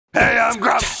I'm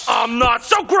Grumps. I'm not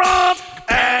so Grump.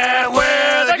 And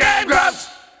we're the Game Grumps.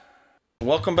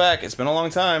 Welcome back. It's been a long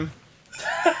time.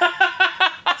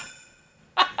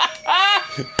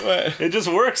 What? It just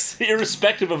works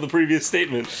irrespective of the previous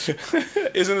statement.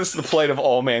 Isn't this the plight of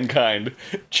all mankind?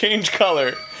 Change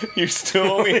color. You still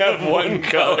only have one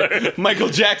color. Michael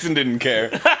Jackson didn't care.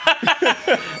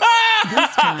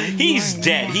 He's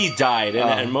dead. He died,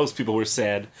 and most people were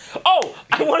sad. Oh,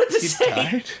 I wanted to say...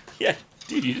 Died? Yeah,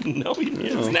 dude, you didn't know?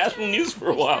 It was national news for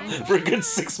a while. For a good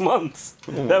 6 months.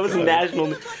 That was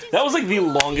national... That was like the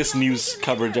longest news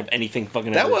coverage of anything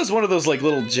fucking ever. That was one of those like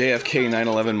little JFK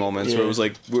 9/11 moments where it was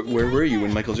like, where were you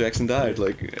when Michael Jackson died?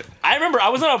 Like, I remember I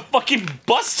was on a fucking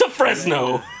bus to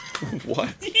Fresno.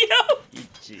 What?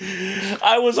 Yeah.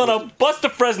 I was on a bus to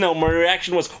Fresno. My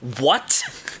reaction was, what?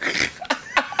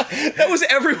 That was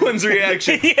everyone's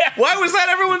reaction. Yeah. Why was that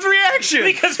everyone's reaction?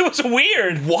 Because it was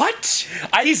weird. What?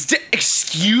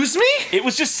 Excuse me? It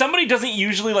was just somebody doesn't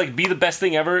usually like be the best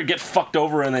thing ever, get fucked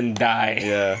over, and then die.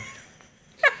 Yeah.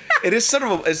 It is sort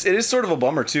of a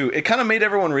bummer too. It kind of made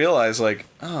everyone realize, like,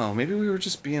 oh, maybe we were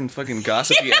just being fucking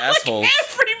gossipy assholes. Like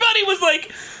everybody was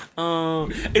like,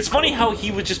 it's funny how he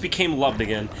just became loved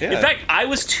again. Yeah. In fact, I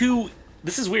was too.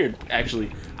 This is weird, actually.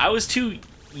 I was too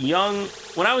young.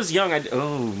 When I was young,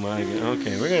 oh my god.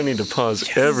 Okay, we're gonna need to pause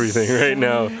everything right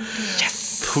now. Yes.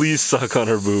 Please suck on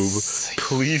her boob.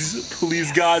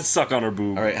 Please, God, suck on her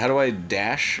boob. All right, how do I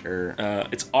dash or?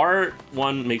 It's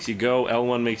R1 makes you go,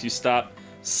 L1 makes you stop,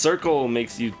 circle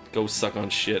makes you go suck on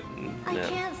shit. I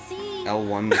can't see.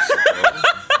 L1 makes you go.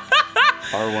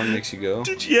 R1 makes you go.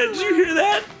 Did you hear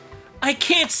that? I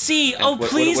can't see. And oh,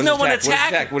 please, no one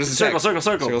attack. What is circle, attack?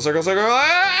 Circle.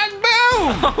 Ah, boom!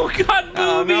 Oh God, booby,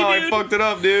 Oh no, dude. I fucked it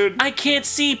up, dude. I can't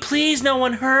see. Please, no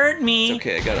one hurt me. It's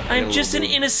okay, I got it. I'm just an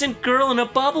innocent girl in a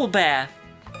bubble bath.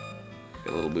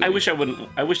 A little booby. I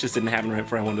wish this didn't happen right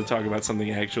before I wanted to talk about something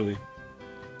actually.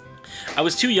 I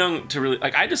was too young to really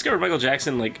like. I discovered Michael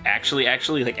Jackson like actually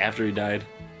like after he died.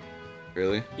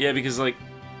 Really? Yeah, because like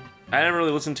I never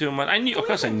really listened to him much. Of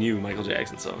course, I knew Michael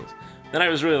Jackson songs. Then I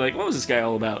was really like, what was this guy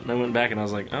all about? And I went back and I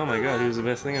was like, oh my god, he was the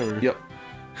best thing ever. Yep.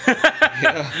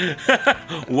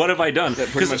 Yeah. What have I done? That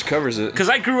pretty much covers it. Because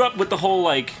I grew up with the whole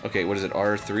like. Okay, what is it?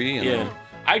 R3? And yeah. then...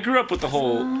 I grew up with the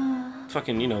whole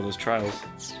fucking, you know, those trials.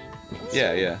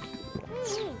 Yeah.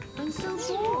 I'm so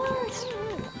bored.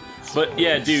 But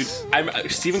yeah, dude,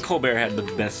 Stephen Colbert had the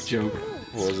best joke.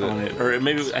 What was it? On it, or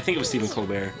maybe I think it was Stephen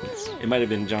Colbert. It might have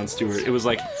been Jon Stewart. It was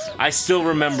like, I still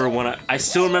remember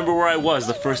where I was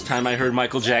the first time I heard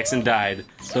Michael Jackson died.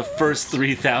 The first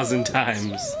 3,000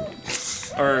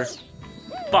 times. Or,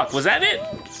 fuck, was that it?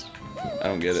 I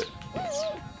don't get it.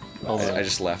 Hold on. I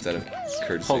just laughed out of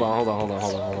courtesy. Hold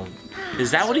on.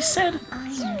 Is that what he said?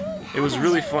 It was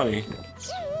really funny.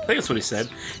 I think that's what he said.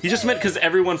 He just meant because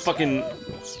everyone fucking...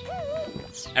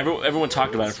 Everyone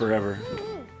talked about it forever.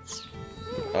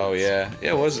 Oh yeah,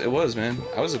 it was, man.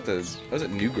 I was at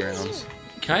Newgrounds.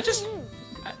 Can I just?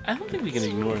 I don't think we can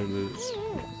ignore this.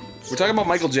 We're talking about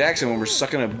Michael Jackson when we're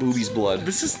sucking a booby's blood.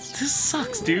 This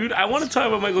sucks, dude. I want to talk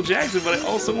about Michael Jackson, but I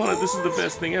also want to. This is the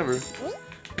best thing ever.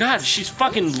 God, she's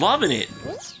fucking loving it.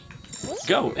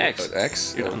 Go X.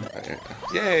 X. You're done.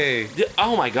 Yay!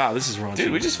 Oh my god, this is raunchy.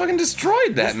 Dude, we just fucking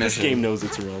destroyed that this mission. game knows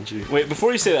it's raunchy. Wait,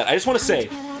 before you say that, I just want to say,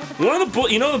 one of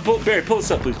the Barry, pull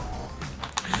this up, please.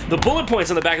 The bullet points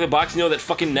on the back of the box, you know that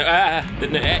fucking god.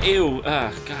 It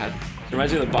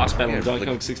reminds me of the boss battle in Donkey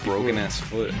Kong 64. Broken ass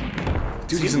foot.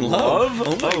 Dude, he's in love.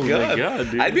 Oh my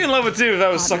god, dude. I'd be in love with too if I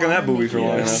was sucking that booby for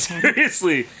long enough.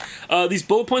 Seriously, these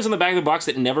bullet points on the back of the box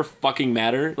that never fucking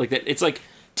matter, like that. It's like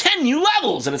 10 new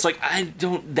levels, and it's like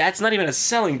that's not even a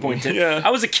selling point. Yeah.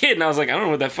 I was a kid, and I was like, I don't know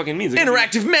what that fucking means.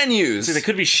 Interactive menus. They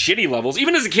could be shitty levels.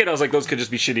 Even as a kid, I was like, those could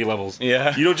just be shitty levels.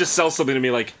 Yeah. You don't just sell something to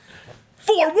me like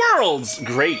 4 worlds.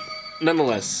 Great.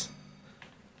 Nonetheless,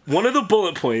 one of the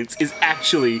bullet points is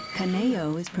actually...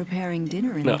 Kaneo is preparing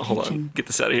dinner in the kitchen. Hold on. Get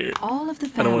this out of here. All of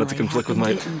the I don't want it to conflict with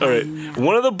my... family Alright.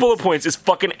 One of the bullet points is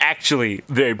fucking actually...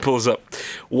 There, he pulls up.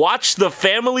 Watch the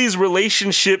family's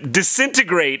relationship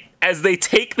disintegrate as they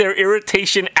take their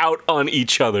irritation out on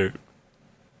each other.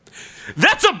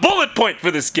 That's a bullet point for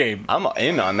this game. I'm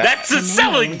in on that. That's a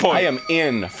selling point. I am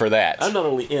in for that. I'm not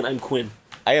only in, I'm Quinn.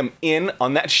 I am in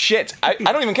on that shit. I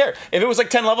don't even care. If it was like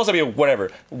 10 levels, I'd be like,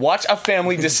 whatever. Watch a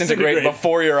family disintegrate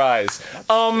before your eyes.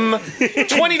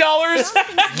 $20?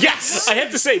 Yes! I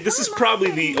have to say, this is probably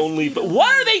the only... But what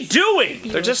are they doing?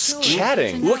 They're just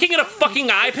chatting. Looking at a fucking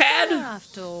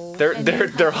iPad?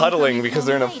 They're huddling because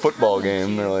they're in a football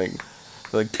game. They're like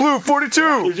Blue 42!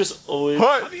 They're just always...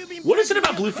 What is it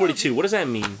about Blue 42? What does that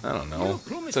mean? I don't know.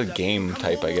 It's a game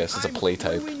type, I guess. It's a play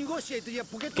type.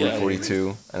 Yeah. 42.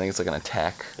 I think it's like an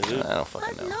attack. Is it? I don't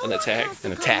fucking know. An attack?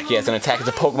 An attack, yeah, it's an attack. It's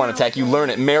a Pokemon attack. You learn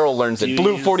it. Meryl learns it.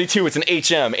 Blue 42, it's an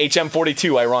HM. HM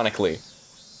 42, ironically.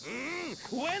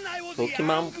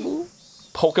 Pokemon Blue?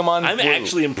 Pokemon I'm Blue.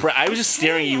 actually impressed. I was just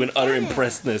staring at you in utter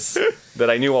impressedness. That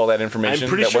I knew all that information. I'm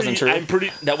pretty that sure wasn't true.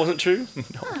 that wasn't true?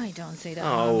 I don't see the Oh,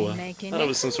 harm in I making thought it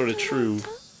was some sort of true.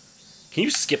 Can you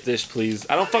skip this, please?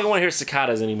 I don't fucking want to hear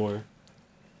cicadas anymore.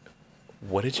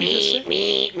 What did you just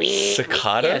say?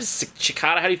 Cicada? Yeah,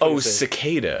 cicada. How do you fucking Oh, say?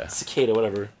 cicada. Cicada,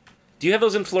 whatever. Do you have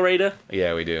those in Florida?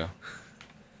 Yeah, we do.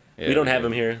 Yeah, We don't have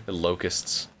them here. The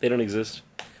locusts. They don't exist.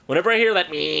 Whenever I hear that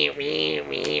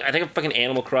I think of fucking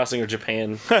Animal Crossing or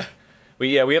Japan.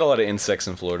 We had a lot of insects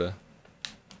in Florida.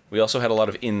 We also had a lot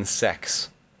of insects.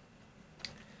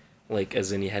 Like,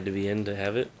 as in you had to be in to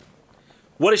have it?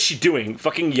 What is she doing?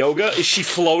 Fucking yoga? Is she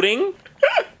floating?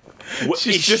 What,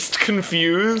 She's just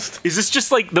confused. Is this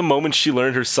just like the moment she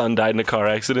learned her son died in a car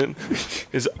accident?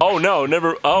 Oh no,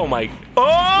 never. Oh my.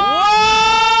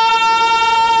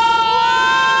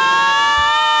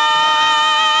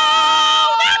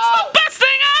 That's the best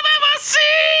thing I've ever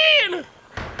seen!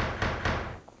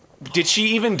 Did she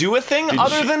even do a thing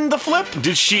other than the flip?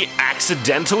 Did she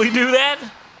accidentally do that?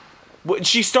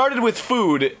 She started with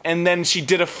food, and then she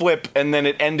did a flip, and then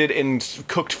it ended in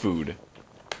cooked food.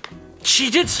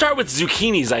 She did start with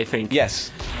zucchinis, I think.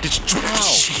 Yes. Did she,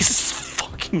 Jesus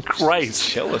fucking Christ.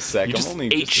 Chill a sec. You I'm just only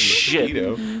ate just a shit.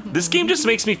 mosquito. This game just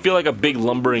makes me feel like a big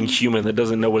lumbering human that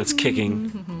doesn't know what it's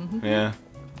kicking. Yeah.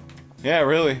 Yeah,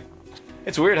 really.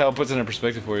 It's weird how it puts it in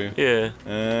perspective for you. Yeah.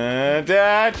 Oh,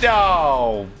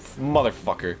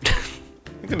 motherfucker. I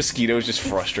think the mosquito is just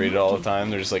frustrated all the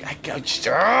time. They're just like,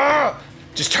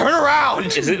 just turn around!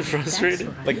 Is it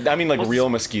frustrated? Like, I mean, like real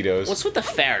mosquitoes. What's with the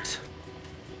ferret?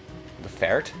 The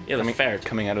ferret? Yeah, the ferret.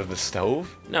 Coming out of the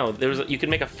stove? No, you can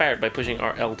make a ferret by pushing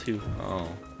RL2. Oh.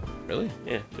 Really?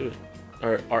 Yeah, do it.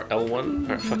 Or RL1?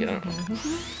 Or fuck it, I don't know.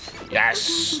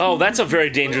 Yes! Oh, that's a very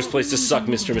dangerous place to suck,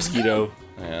 Mr. Mosquito.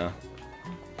 Yeah.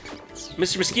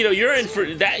 Mr. Mosquito, you're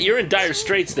in dire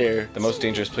straits there. The most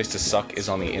dangerous place to suck is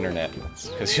on the internet.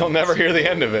 Because you'll never hear the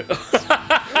end of it.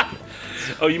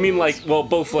 Oh, you mean like, well,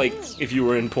 both like if you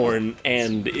were in porn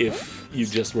and if you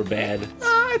just were bad.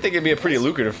 I think it'd be a pretty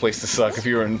lucrative place to suck if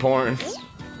you were in porn.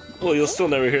 Well, you'll still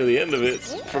never hear the end of it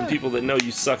from people that know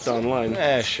you sucked online.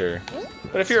 Sure.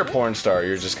 But if you're a porn star,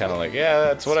 you're just kind of like, yeah,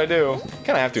 that's what I do. You kind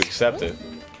of have to accept it.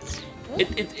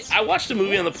 I watched a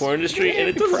movie on the porn industry, and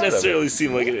it doesn't necessarily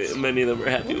seem like many of them are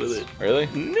happy with it. Really?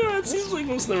 No, it seems like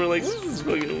most of them are like, this is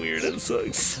fucking weird and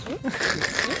sucks.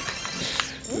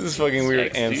 This is fucking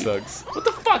weird and dude. sucks. What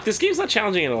the fuck? This game's not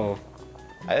challenging at all.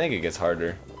 I think it gets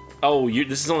harder. Oh,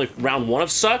 this is only round 1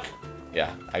 of suck?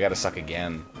 Yeah, I gotta suck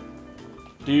again.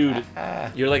 Dude,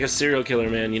 you're like a serial killer,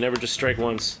 man. You never just strike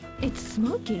once. It's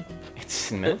smoky. It's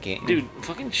smoking. Dude,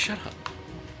 fucking shut up.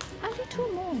 A little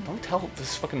more. Don't tell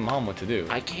this fucking mom what to do.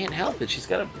 I can't help it. She's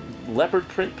got a leopard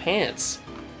print pants.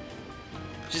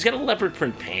 She's got a leopard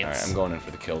print pants. Alright, I'm going in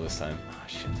for the kill this time. Oh,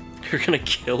 shit. You're gonna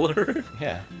kill her?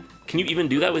 Yeah. Can you even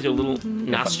do that with your little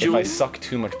nostril? If I suck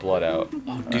too much blood out.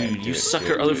 Oh, dude, you suck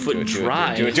her other foot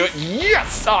dry. Do it.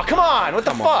 Yes! Oh, come on! What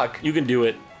the fuck? You can do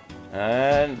it.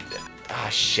 And...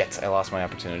 shit. I lost my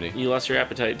opportunity. You lost your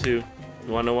appetite, too.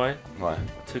 You wanna know why? Why?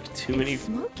 Took too many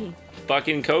Smoky.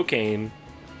 fucking cocaine.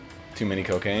 Too many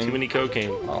cocaine? Too many cocaine.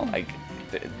 Well,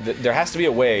 there has to be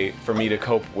a way for me to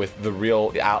cope with the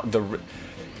real...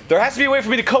 There has to be a way for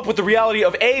me to cope with the reality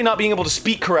of A, not being able to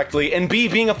speak correctly, and B,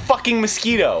 being a fucking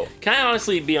mosquito. Can I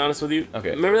honestly be honest with you?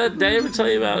 Okay. Remember that? Did I ever tell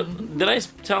you about... Did I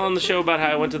tell on the show about how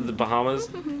I went to the Bahamas,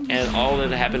 and all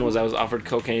that happened was I was offered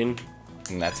cocaine?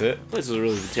 And that's it? This was a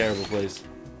really terrible place.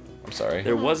 I'm sorry.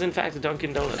 There was, in fact, a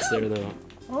Dunkin' Donuts there, though.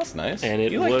 Oh, that's nice. And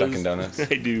it you was... like Dunkin' Donuts.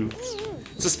 I do.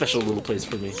 It's a special little place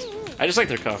for me. I just like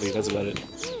their coffee, that's about it.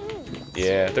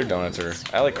 Yeah, their donuts are...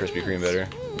 I like Krispy Kreme better.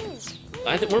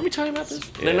 Weren't we talking about this?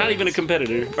 Yeah. They're not even a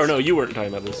competitor. Or no, you weren't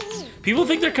talking about this. People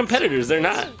think they're competitors. They're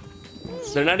not.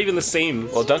 They're not even the same.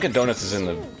 Well, Dunkin' Donuts is in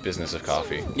the business of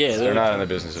coffee. Yeah, they're not in the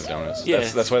business of donuts. Yeah.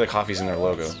 That's why the coffee's in their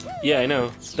logo. Yeah, I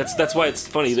know. That's why it's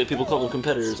funny that people call them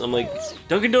competitors. I'm like,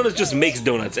 Dunkin' Donuts just makes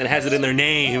donuts and has it in their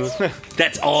name.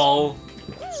 That's all.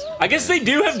 I guess they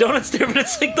do have donuts there, but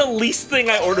it's like the least thing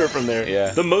I order from there.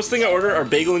 Yeah. The most thing I order are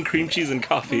bagel and cream cheese and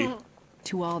coffee.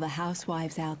 To all the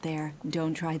housewives out there,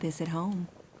 don't try this at home.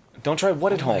 Don't try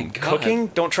what at home? God. Cooking?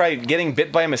 Don't try getting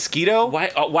bit by a mosquito?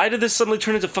 Why did this suddenly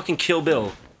turn into fucking Kill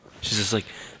Bill? She's just like,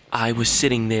 I was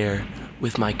sitting there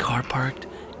with my car parked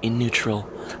in neutral.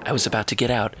 I was about to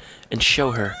get out and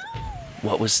show her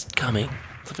what was coming.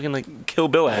 It's fucking like Kill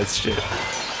Bill ass shit.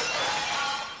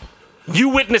 You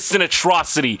witnessed an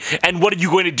atrocity, and what are you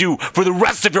going to do for the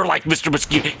rest of your life, Mr.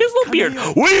 Mosquito? His little beard.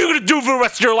 What are you going to do for the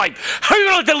rest of your life? How are you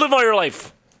going to live all your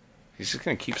life? He's just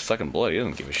gonna keep sucking blood. He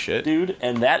doesn't give a shit. Dude,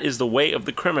 and that is the way of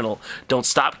the criminal. Don't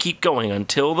stop, keep going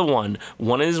until the one.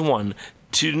 One is one.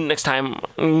 Two next time.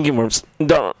 GameGrumps.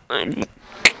 Don't.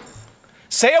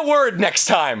 Say a word next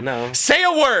time. No. Say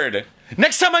a word.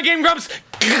 Next time on Game Grumps.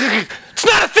 It's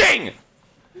not a thing.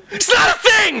 It's not a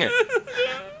thing.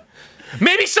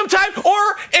 Maybe sometime,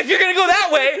 or if you're gonna go that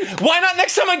way, why not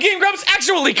next time on Game Grumps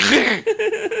actually?